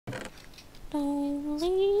Don't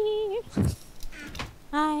leave.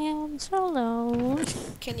 I am so alone.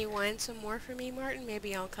 Can you whine some more for me, Martin?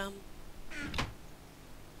 Maybe I'll come.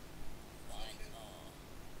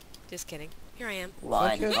 Just kidding. Here I am.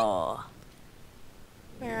 One more.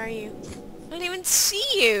 Where are you? I don't even see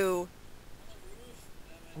you.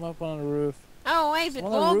 I'm up on the roof. Oh, wait, but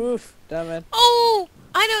I'm on the roof, damn it. Oh,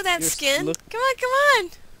 I know that You're skin. look- Come on, come on.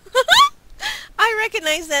 I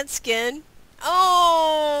recognize that skin.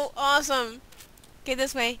 Oh, awesome. Okay,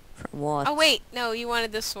 this way. From what? Oh, wait. No, you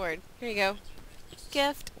wanted this sword. Here you go.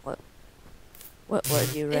 Gift. What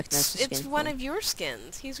do you recognize the It's skin one from? of your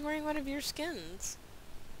skins. He's wearing one of your skins.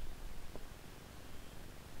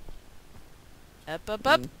 Up, up,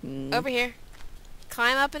 up. Mhm. Over here.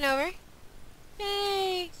 Climb up and over.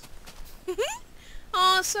 Yay.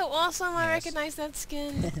 Oh, so awesome. I Yes. recognize that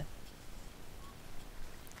skin.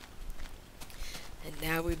 And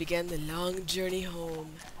now we begin the long journey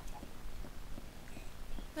home.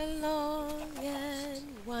 A long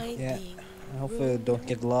and winding Hopefully I road. don't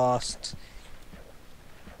get lost.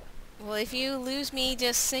 Well, if you lose me,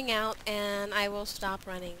 just sing out and I will stop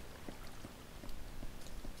running.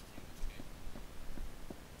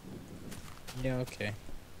 Yeah, okay.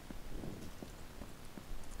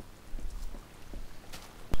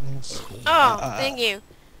 Oh, thank you.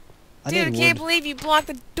 Dude, I need can't wood. believe you blocked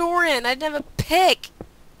the door in. I didn't have a pick.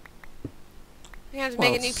 I have to make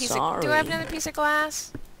a Well, new piece of... Do I have sorry. another piece of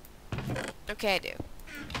glass? Okay, I do.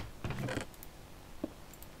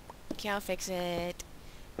 Okay, I'll fix it.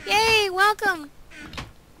 Yay, welcome.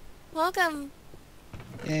 Welcome,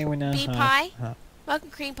 Yeah, we know. bee pie. Welcome,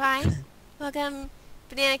 cream pie. Welcome,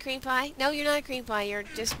 banana cream pie. No, you're not a cream pie. You're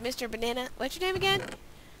just Mr. Banana. What's your name again?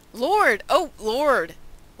 Lord. Oh, Lord.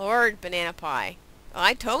 Lord Banana Pie. Oh,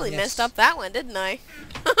 I totally Yes. messed up that one, didn't I?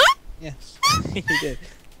 Yes, you did.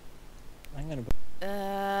 I'm gonna.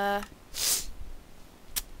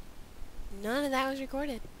 None of that was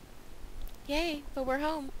recorded. Yay, but we're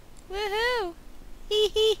home. Woohoo! Hee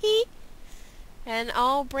hee hee. And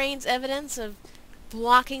all Brain's evidence of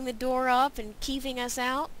blocking the door up and keeping us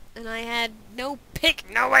out, and I had no pick,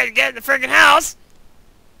 no way to get in the friggin' house,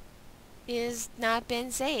 is not been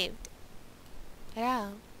saved. At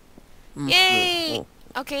all. Yay!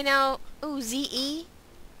 Okay, now, ooh, Z-E?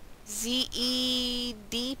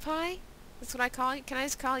 Z-E-D pie? That's what I call you? Can I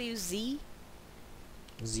just call you Z?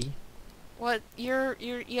 Z? What, you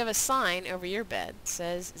have a sign over your bed that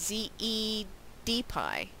says Z-E-D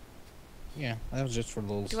pie. Yeah, that was just for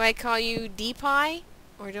lulz. Do I call you D pie?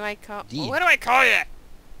 Or do I call... D. What do I call you?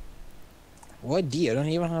 What D? I don't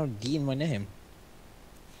even have D in my name.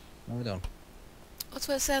 No, I don't. That's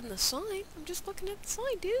what it said in the sign. I'm just looking at the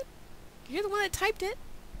sign, dude. You're the one that typed it.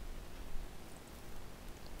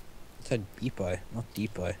 It said B pie, not D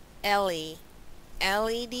pie. Ellie.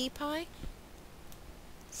 L-E-D pie?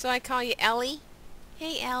 So I call you Ellie?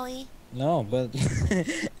 Hey, Ellie. No, but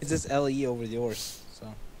it says L-E over yours,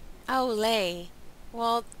 so. Oh, lay.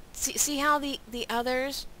 Well, see how the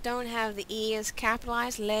others don't have the E as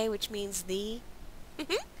capitalized? Lay, which means the. Yeah,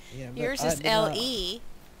 but Yours I is did not- L-E.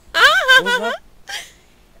 It was not-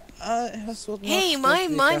 that's what not Hey, supposed my to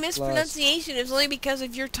be my capitalized. mispronunciation is only because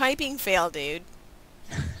of your typing fail, dude.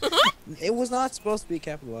 It was not supposed to be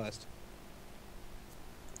capitalized.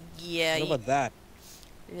 Yeah, What about that?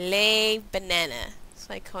 lay banana.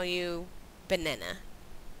 So I call you banana.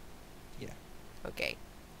 Yeah. Okay.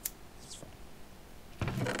 It's fine.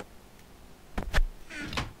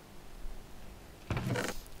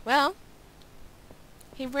 Well.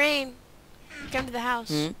 Hey, Brain. Come to the house.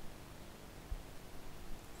 Hmm?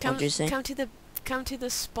 Come, What'd you say? come to the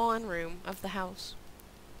spawn room of the house.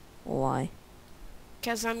 Why?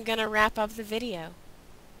 Because I'm gonna wrap up the video.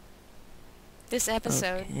 This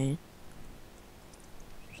episode. Okay.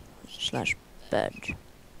 Slash bed. There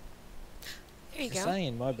you It's go. lying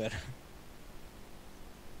in my bed.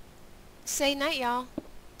 Say night, y'all.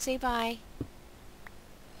 Say bye.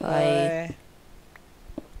 Bye.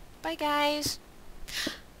 Bye, guys.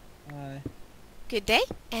 Bye. Good day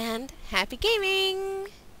and happy gaming.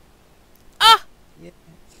 Ah! Yeah.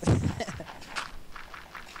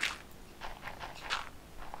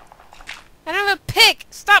 I don't have a pick.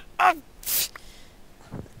 Stop. Oh.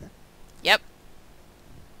 Yep.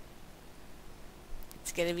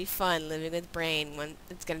 It's gonna be fun living with Brain.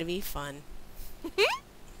 It's gonna be fun.